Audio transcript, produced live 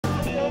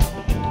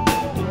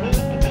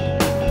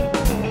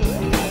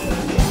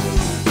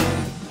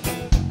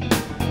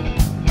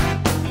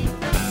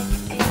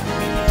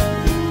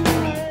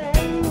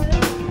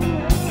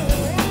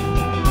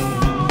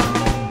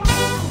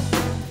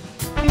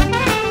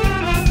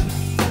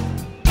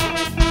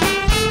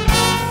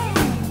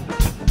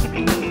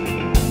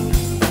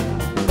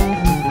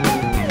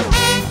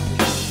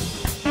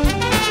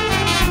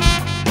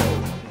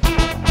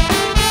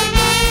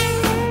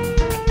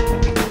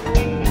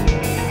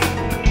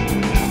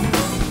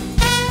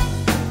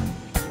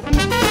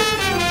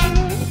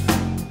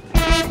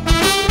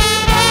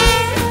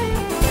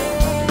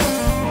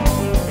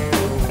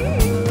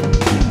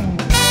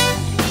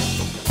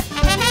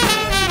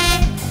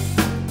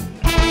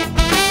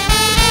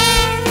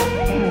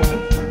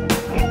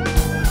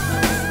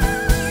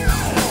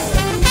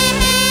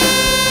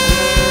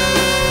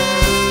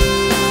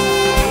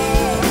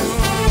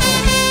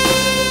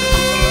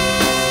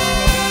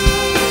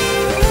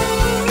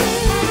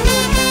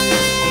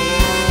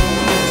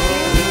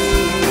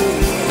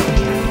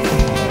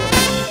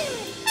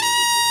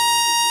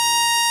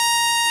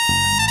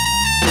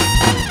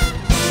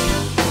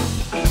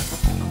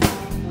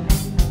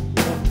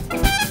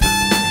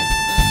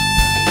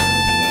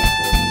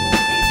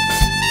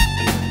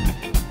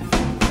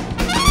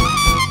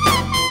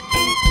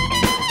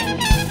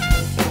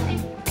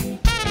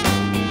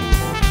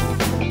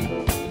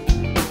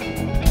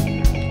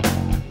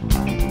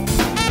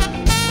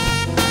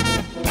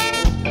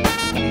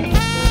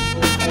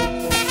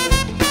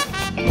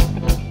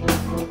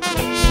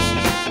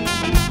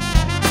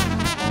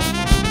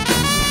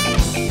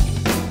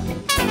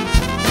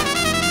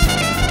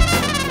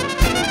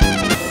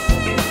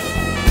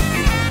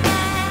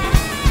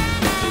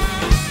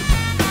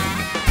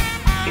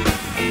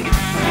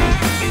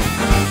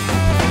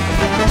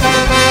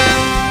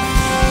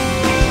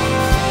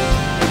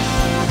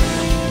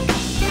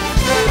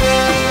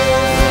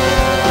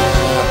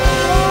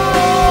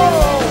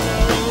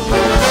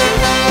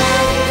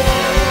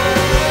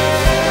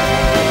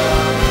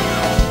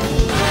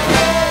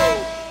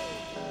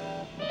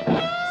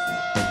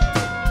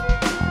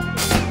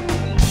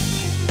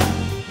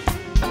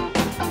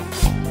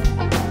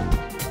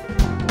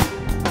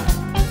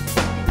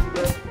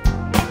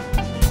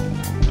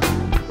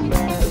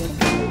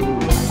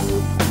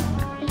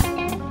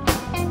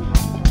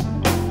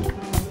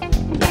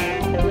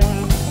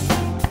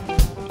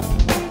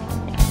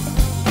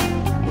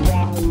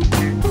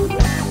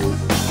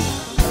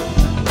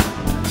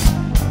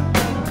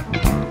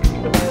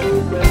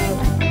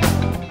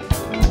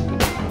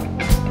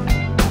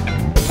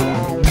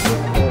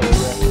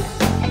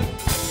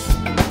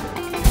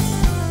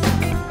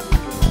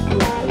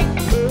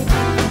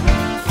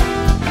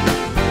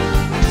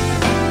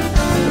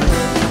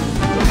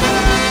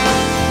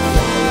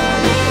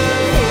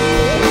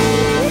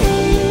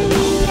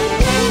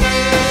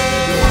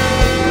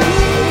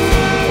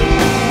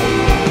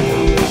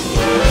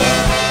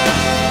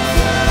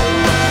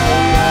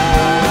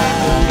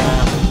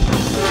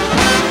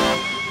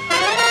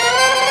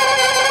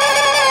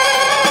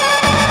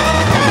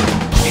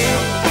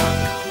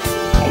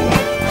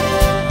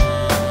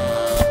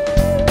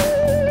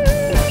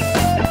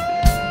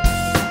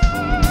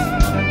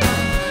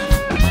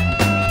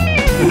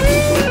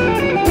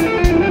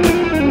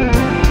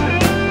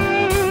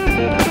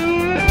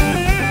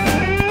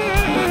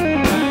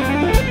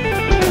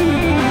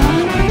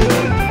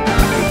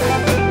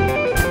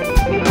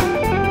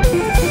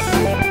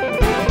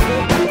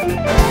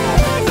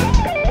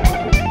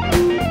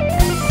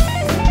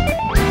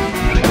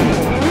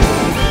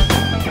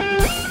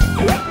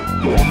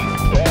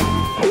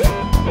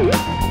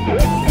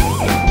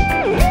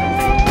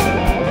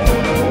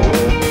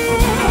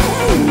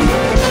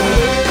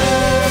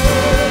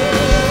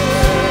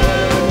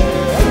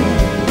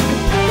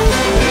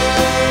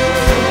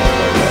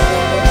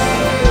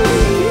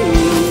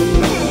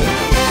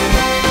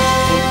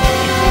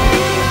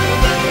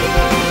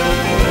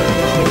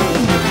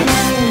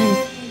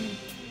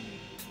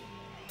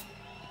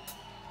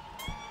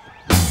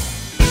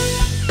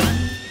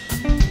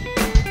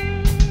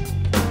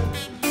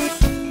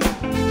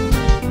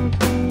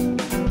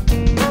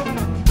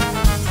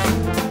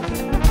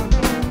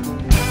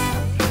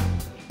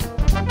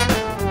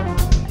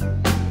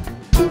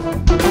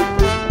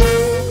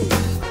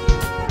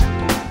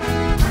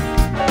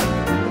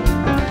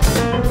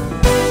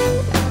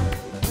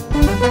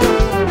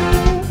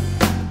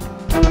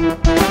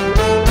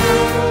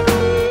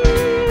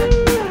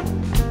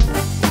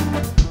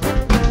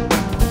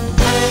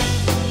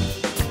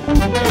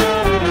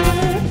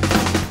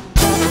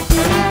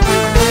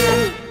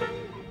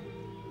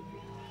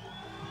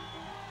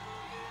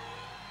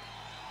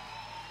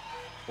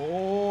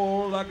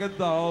¿qué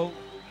tal?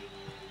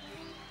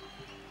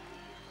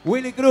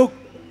 Willy Crook.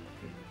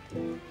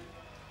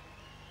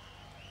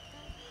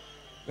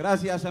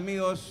 Gracias,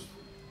 amigos.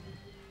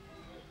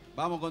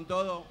 Vamos con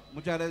todo.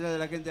 Muchas gracias a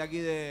la gente aquí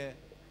que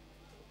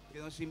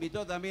nos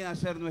invitó también a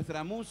hacer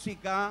nuestra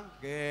música.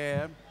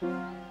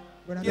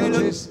 Buenas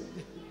noches.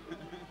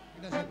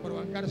 Gracias por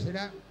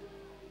bancársela.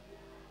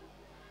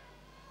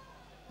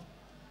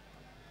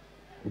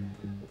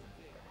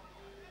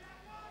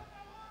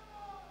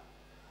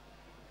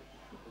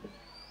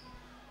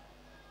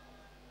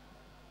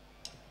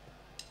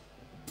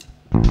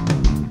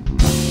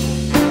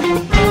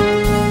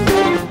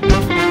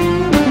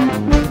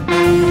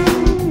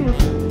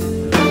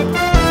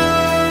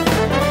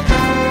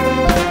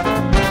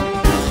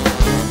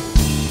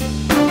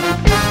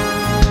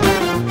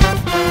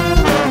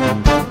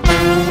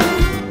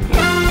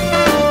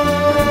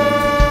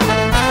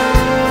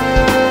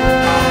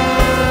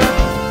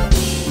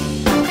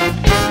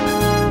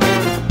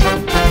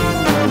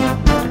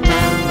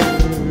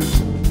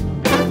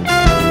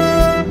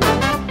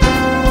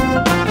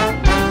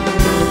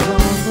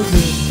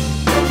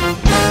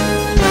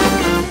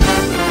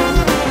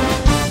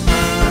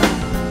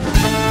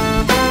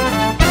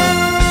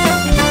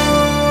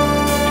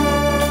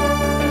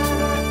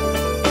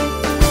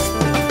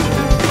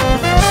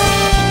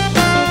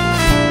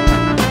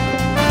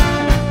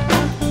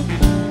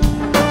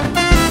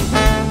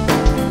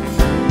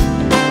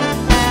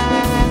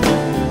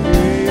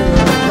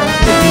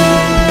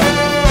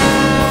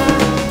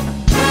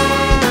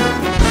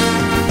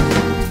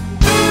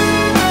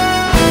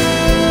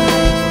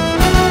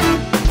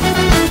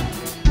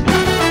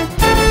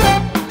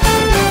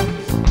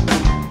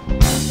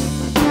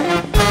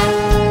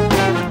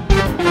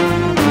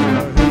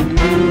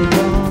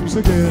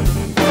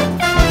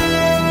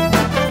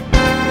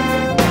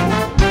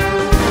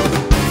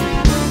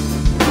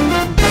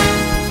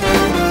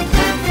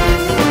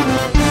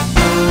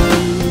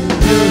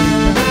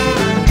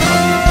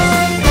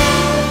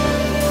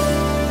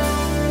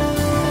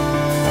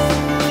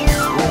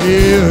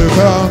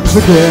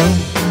 Again,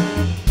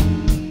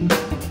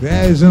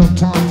 there's no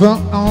time for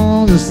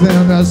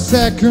understand a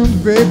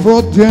second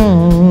before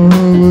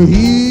dawn.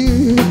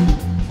 Here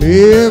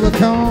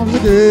comes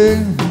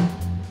again.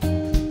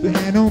 There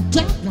ain't no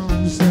time to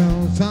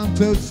understand, time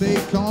to say,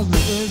 cause the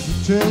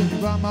first chill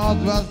from all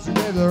of us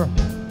together.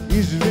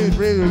 Easily,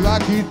 really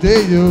lucky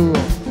day, you.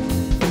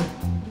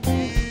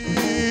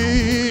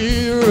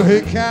 Here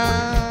he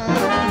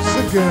comes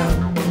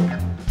again,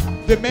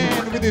 the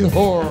man with his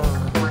horn.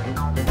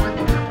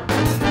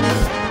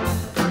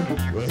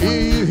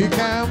 Here he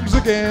comes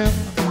again.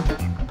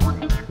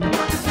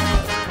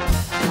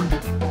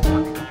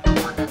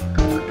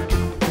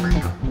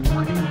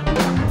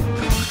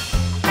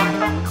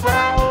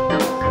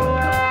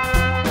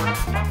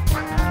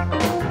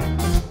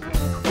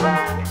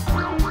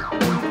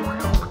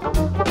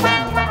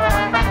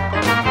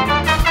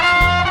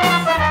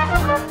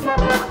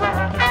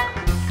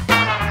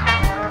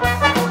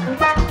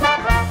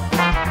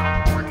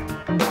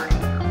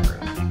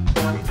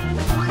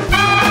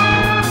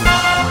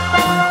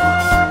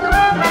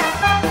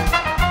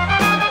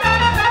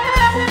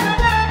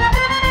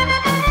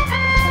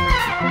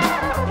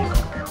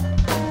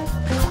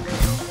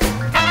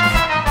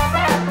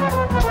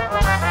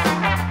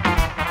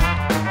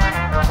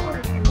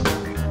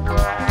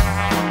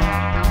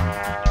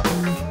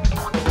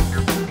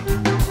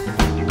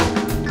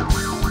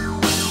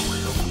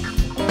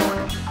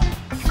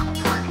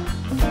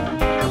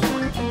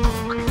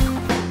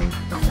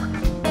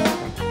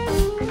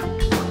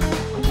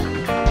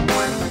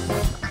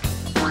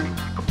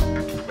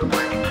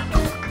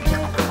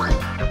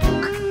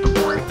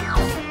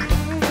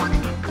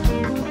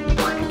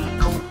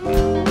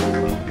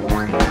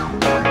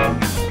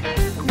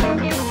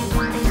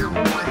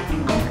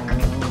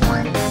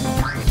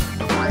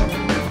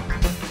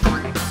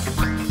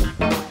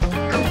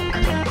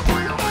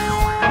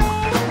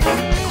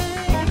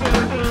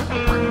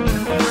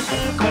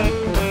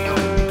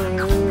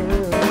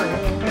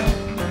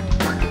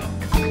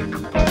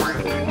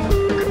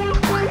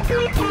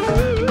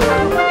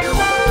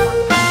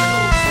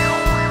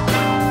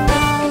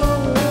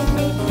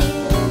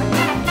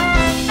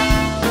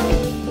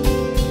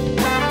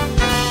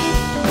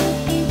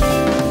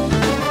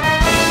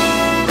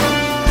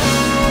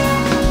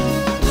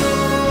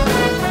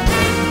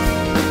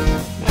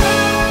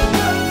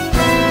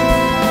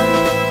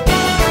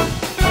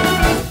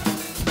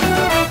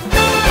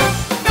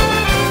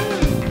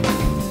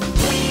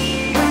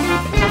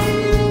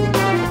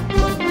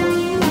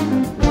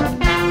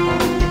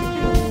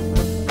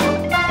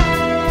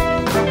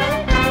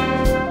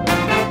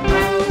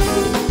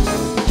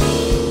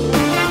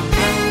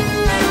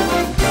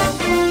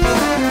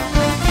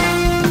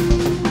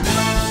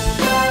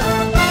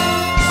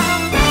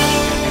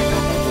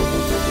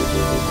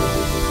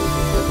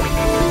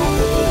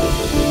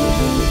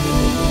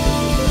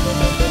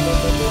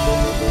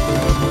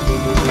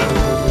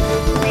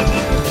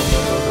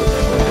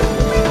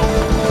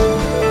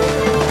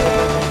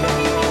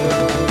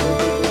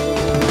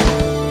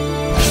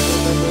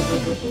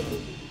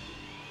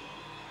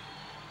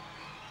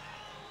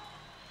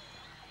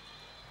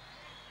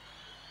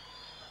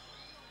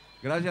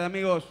 Gracias,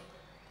 amigos.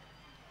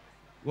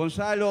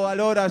 Gonzalo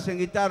Aloras en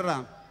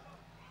guitarra.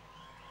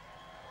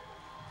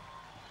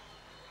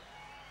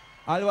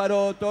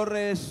 Alvaro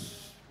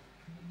Torres,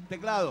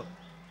 teclado.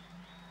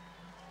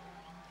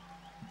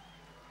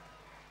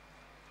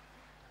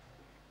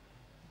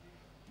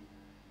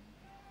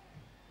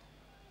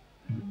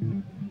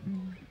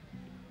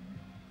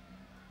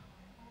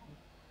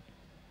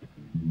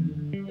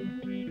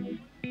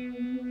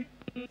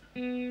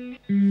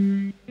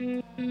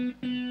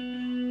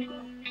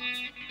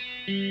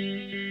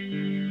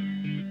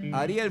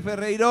 Ariel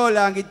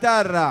Ferreyrola en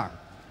guitarra.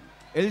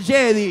 El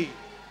Jedi.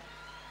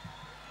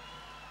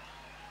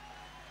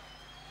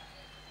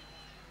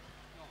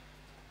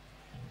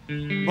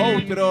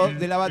 Monstruo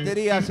de la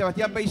batería,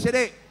 Sebastian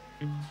Peycere.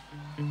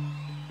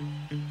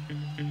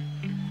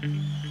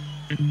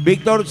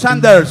 Víctor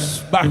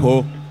Sanders,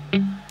 bajo.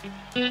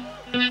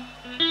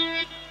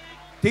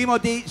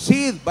 Timoty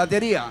Cid,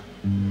 batería.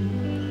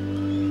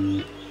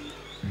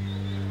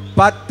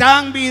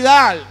 Patán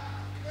Vidal.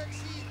 No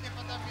existe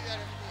Patán Vidal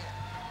en el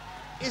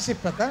día. ¿Ese es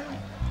Patán?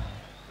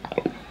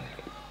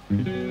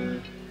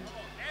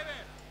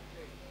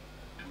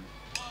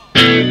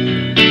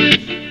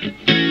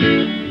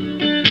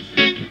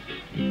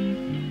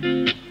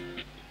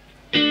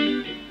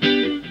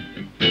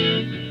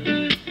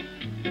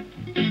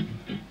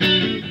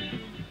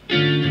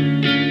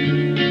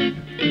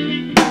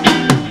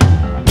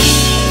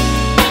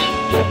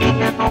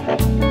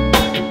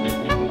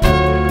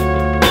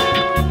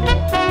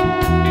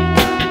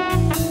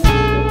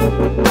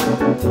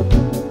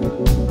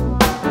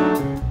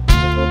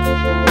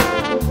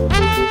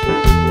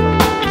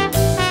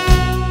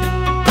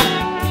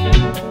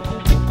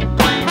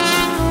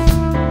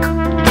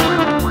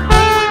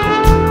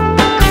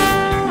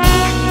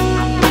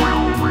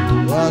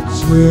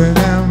 When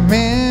a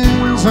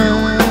man's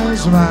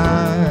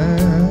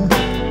mine,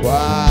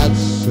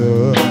 what's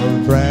a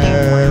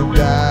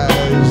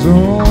paradise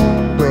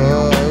on the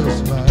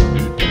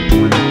mine?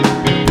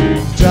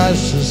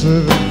 Just as a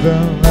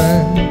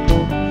man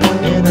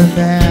in an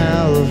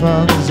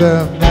elephant's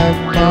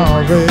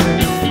memory,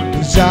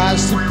 it's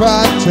just a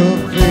part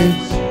of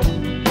it,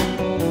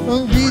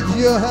 and with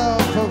your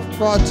help of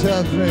part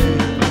of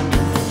it.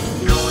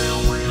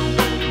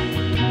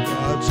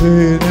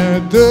 In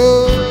a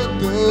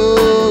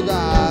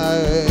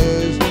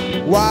guys,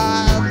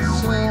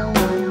 what's a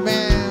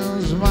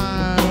man's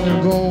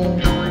mind go?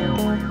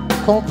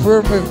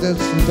 Confirm if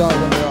that's the dog of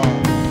it all.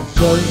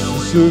 Just a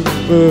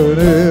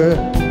symphony,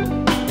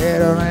 it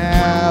don't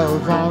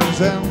have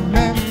constant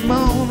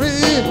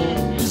memory.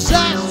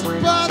 Just a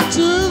part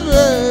of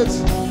it,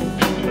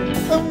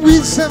 and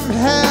with some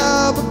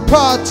help, a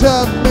part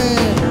of me.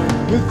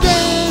 But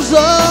there's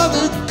all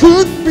that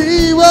could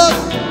be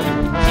what.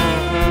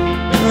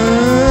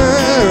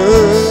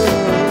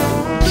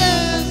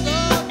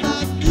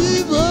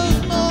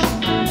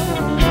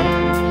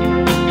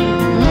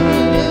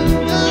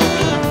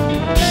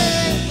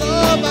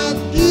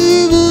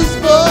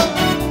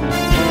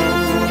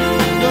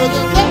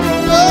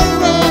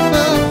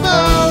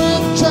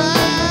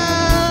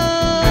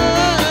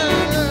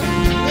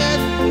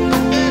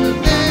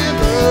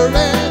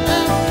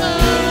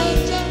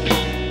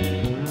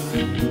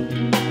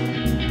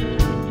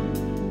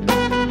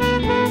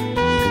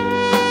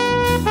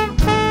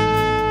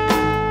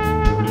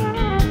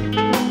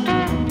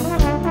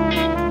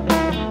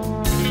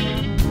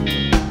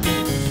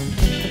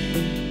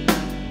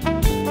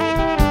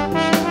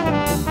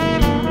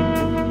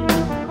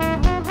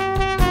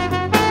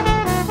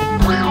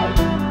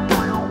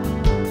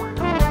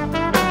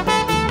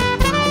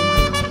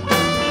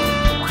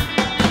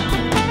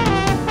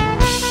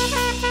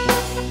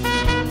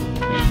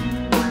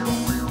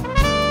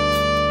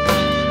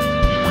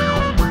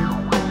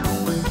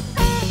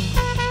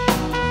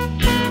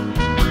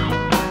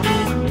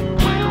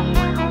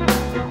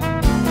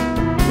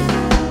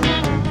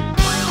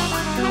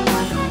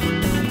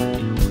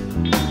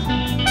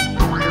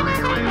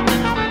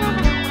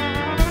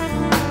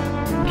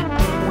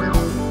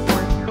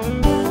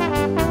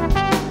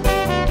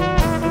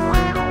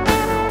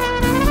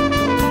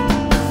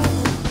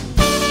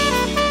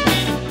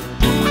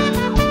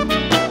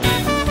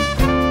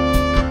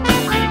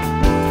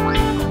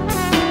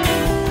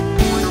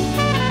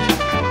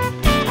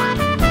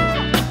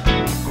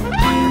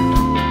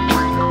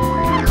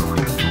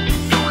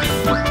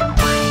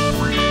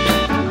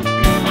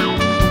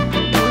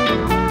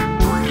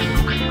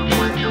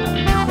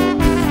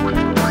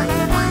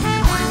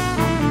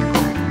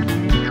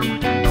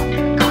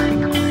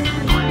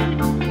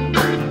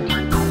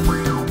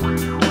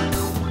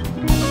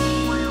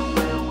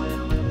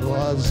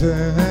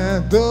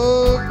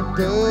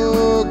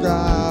 The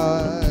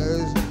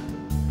guys,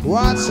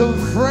 what's a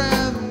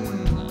friend?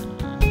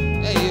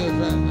 Hey, you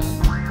friend,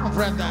 a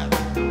friend that.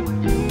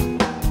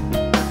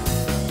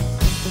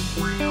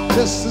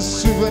 Just a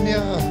souvenir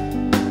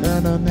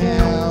and an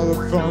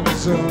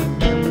elephant's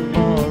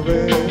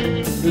memory.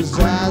 It's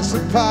just a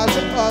part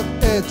of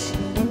it,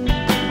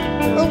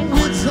 and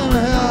with some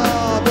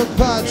help, a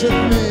part of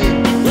me.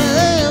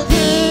 Well,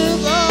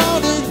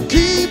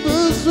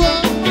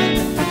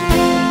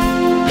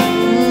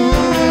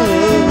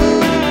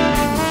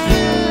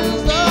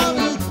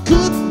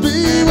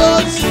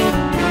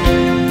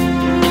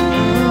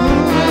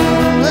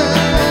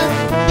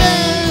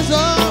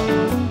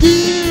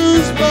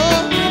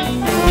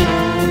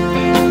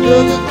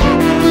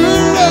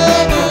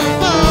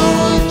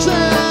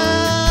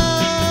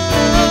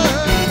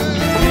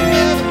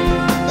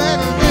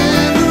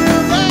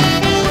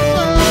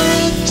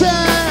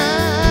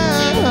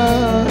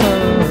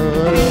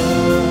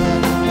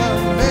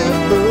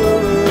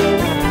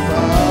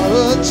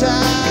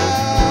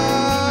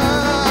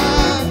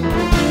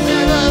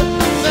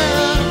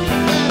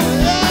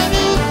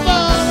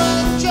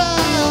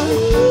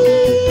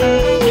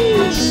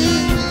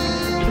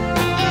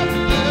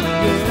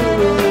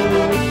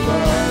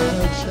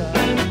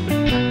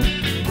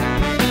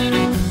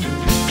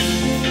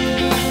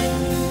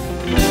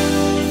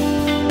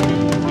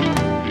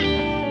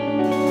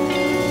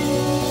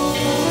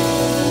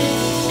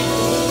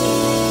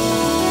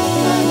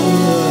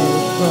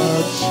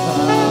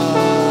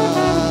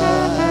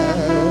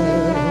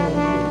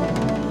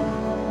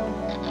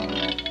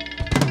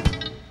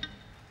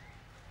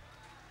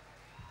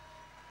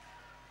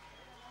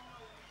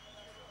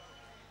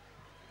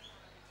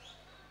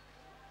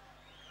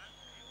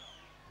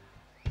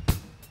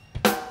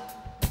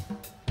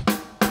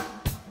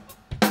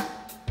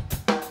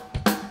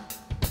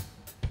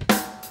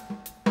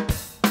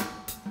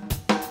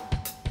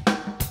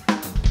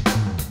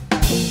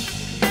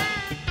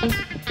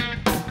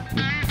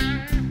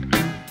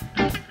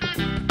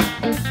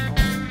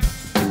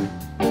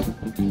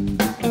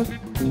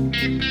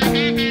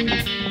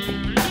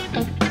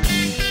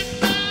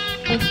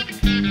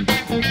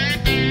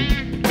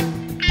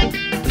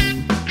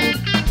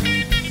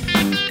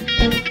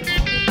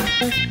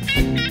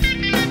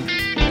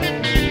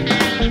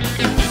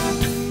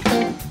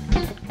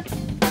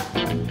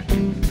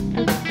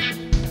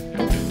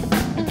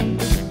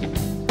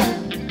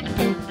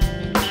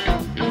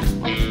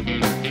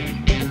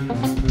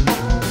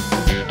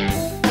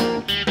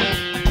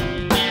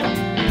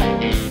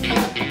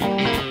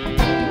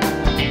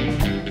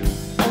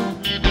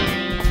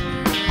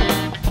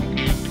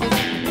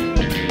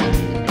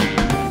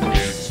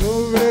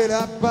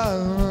 la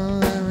palma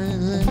de mi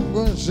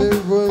lengua se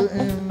fue el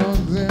himno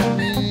de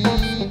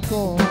mi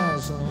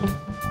corazón.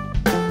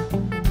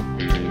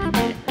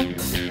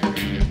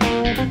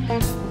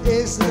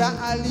 Es la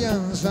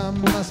alianza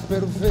más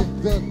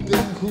perfecta que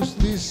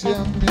injusticia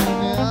me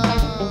une a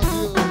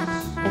Dios.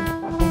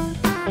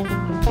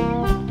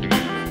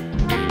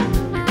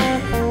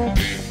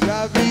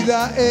 La vida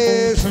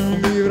es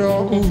un libro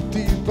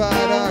útil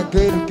para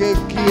aquel que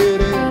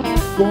quiere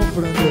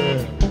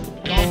comprender.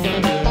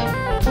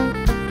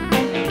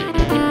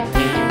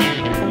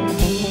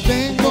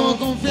 Tengo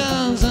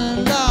confianza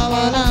en la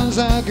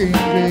balanza que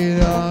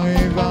inclina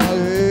mi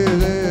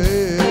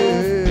parecer.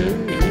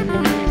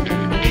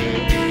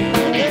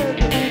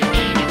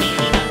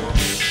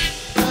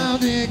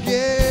 Nadie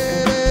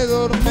quiere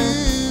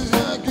dormirse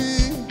aquí,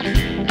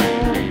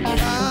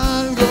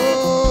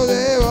 algo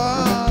debo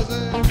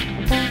hacer.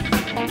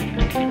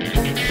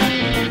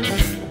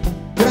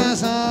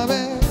 Tras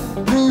haber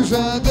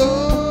cruzado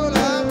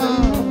la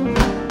mar,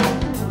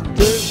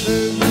 te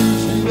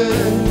seduciré.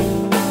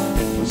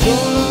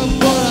 Solo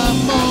por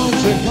amor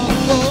se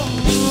cantó.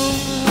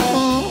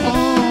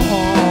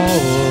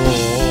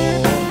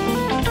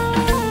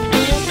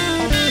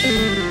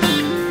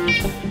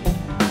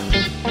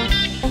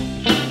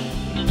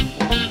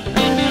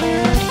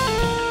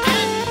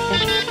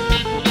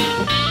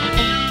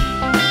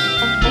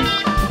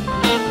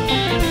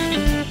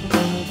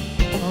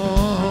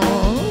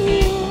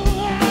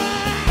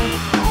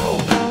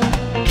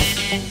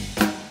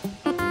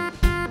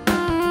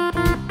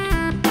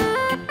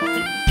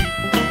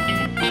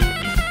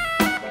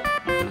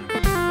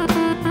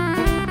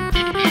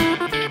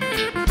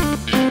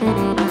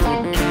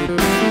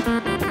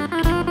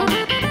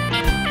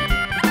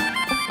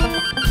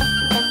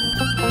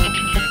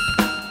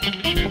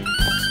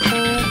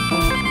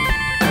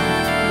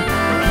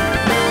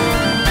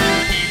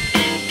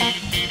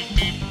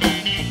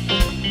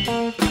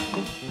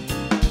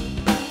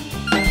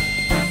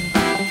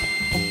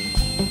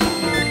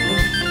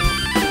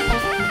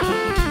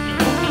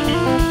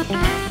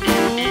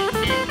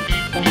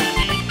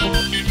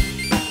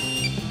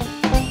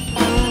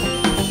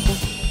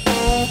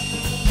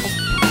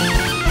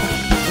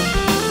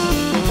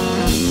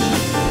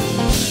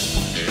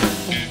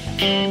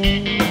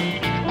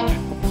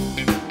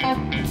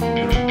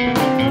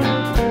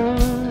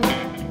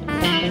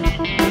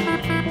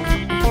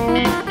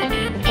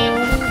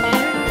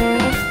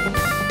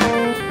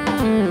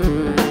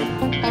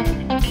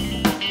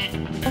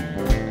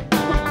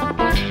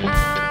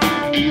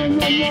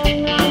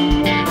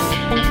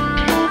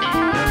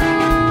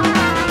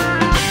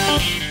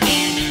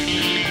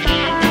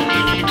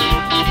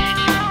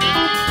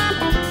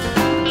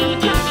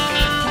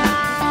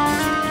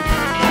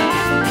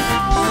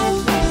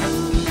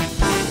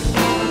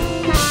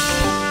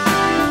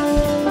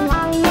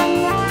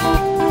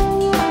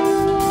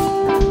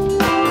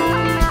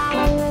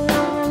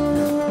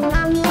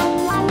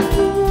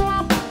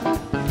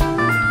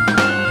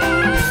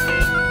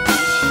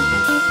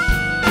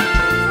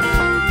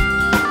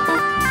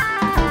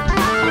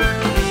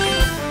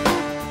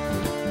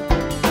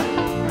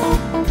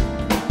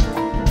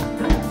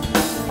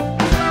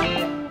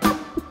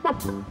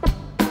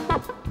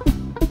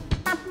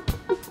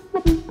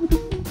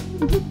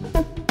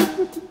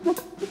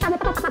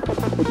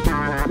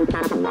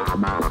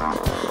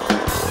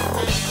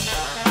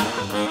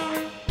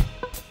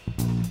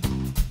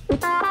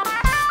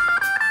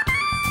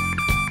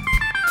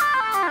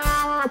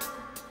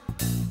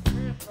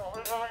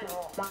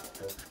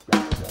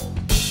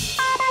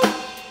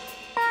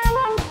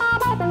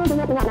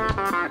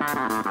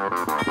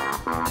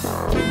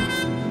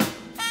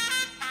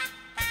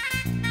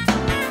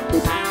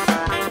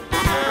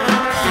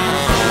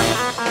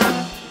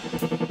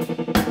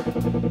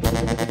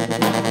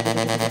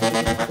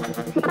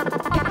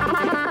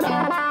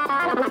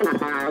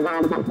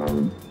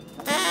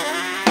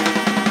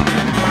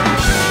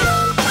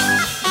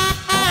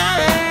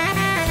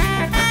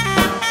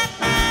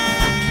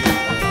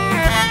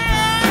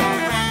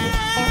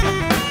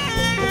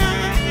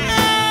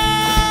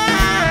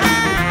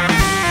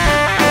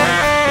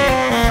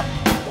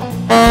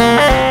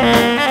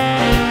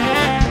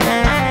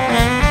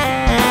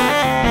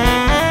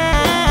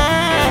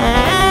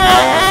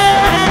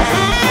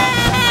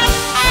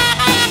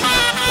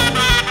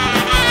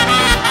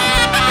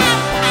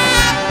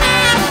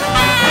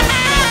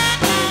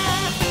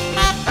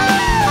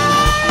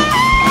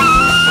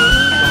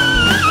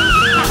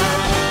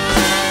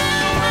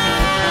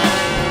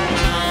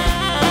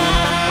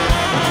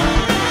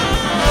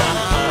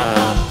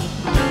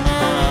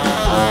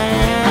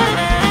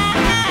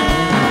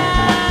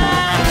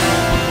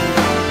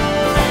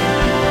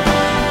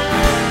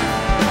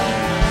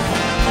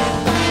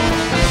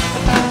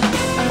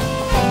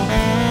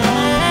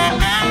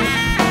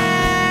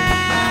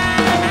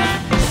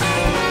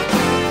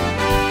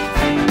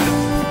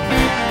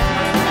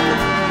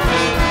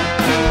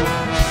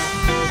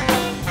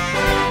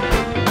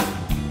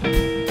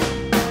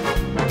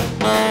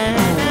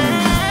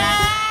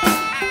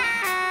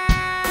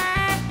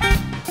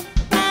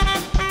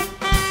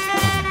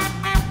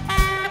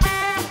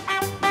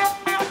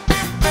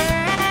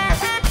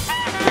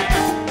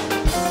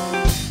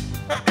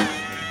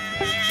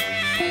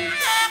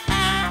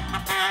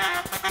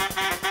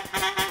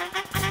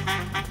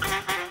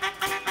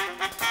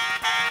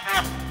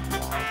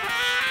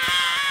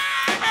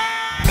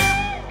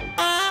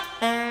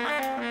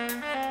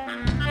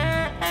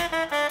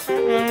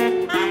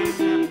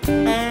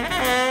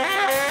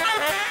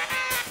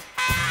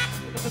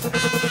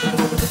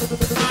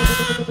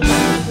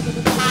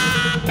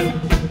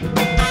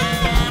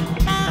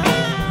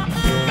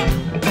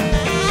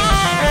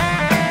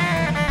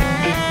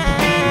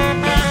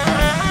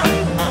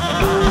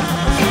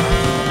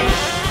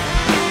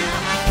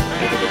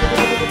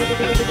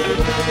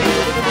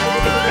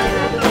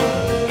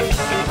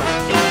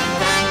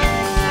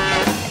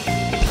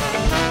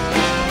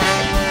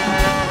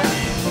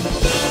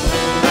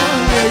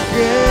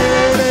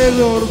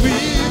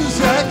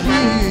 dormirse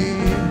aquí.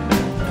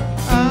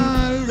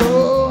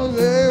 Algo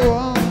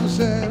debo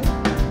hacer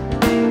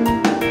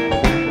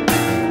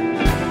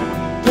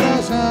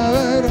tras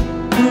haber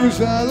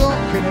cruzado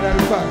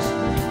General Paz.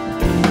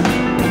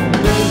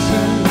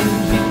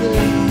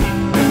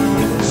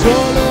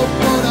 Solo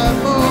por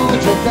amor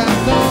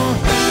chocando.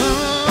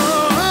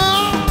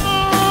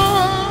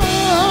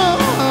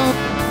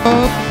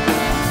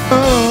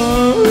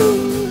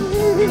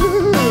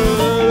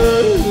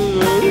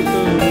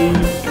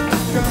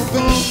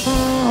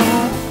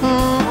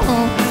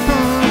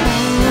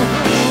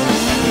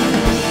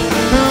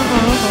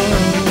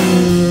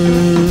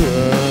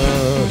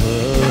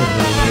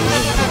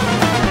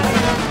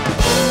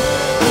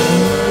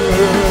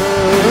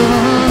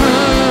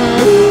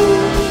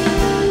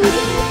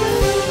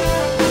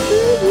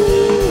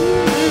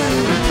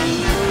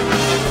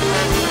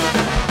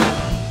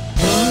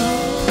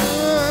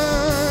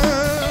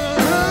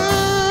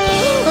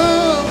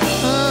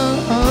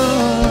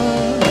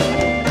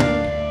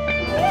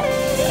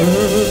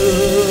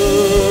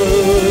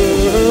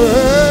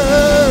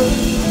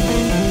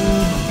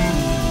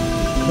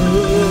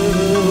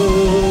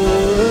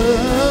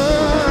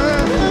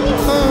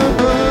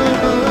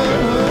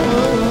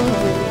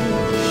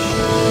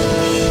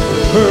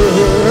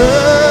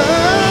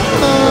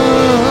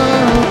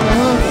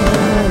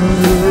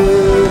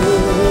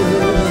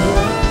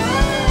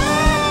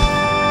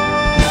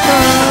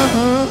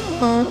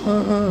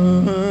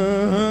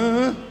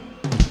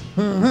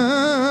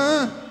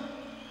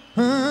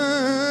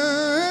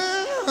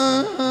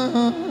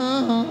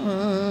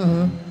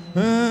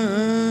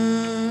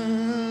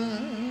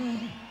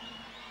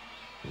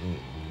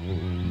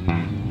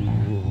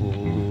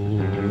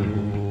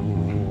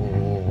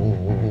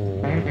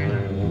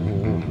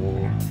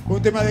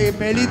 Un tema de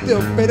Melito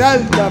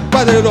Peralta,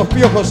 padre de los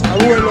piojos,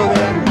 abuelo de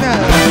la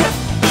nada.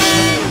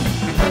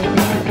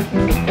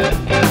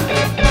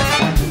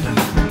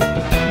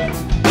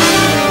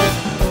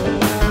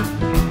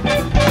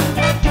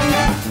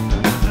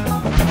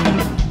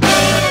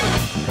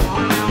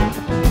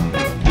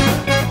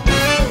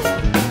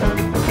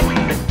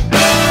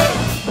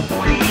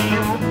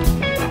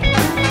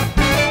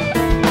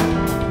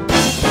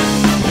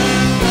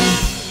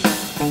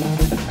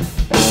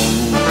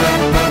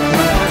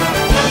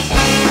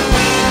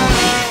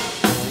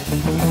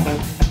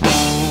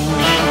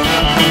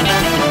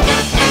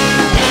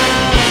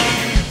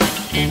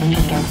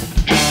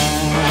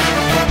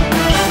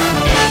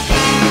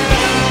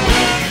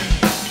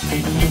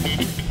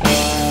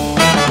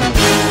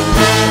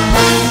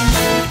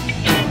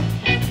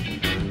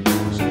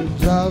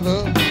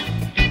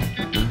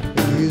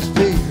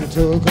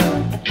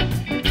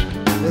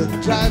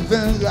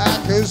 Driving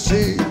like a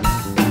sea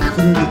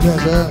through the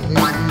desert in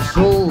his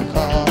old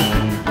car.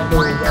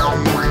 Nobody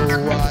knows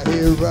why he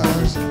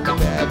runs.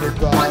 Never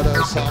brought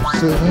us up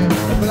to him.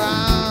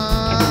 Blind,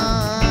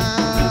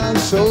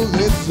 so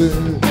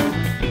little.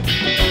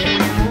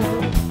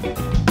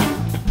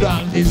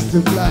 Blind is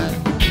the blind.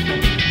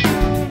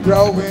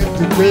 Growing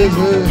to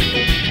prison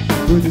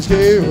with the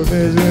scale of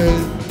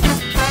vision.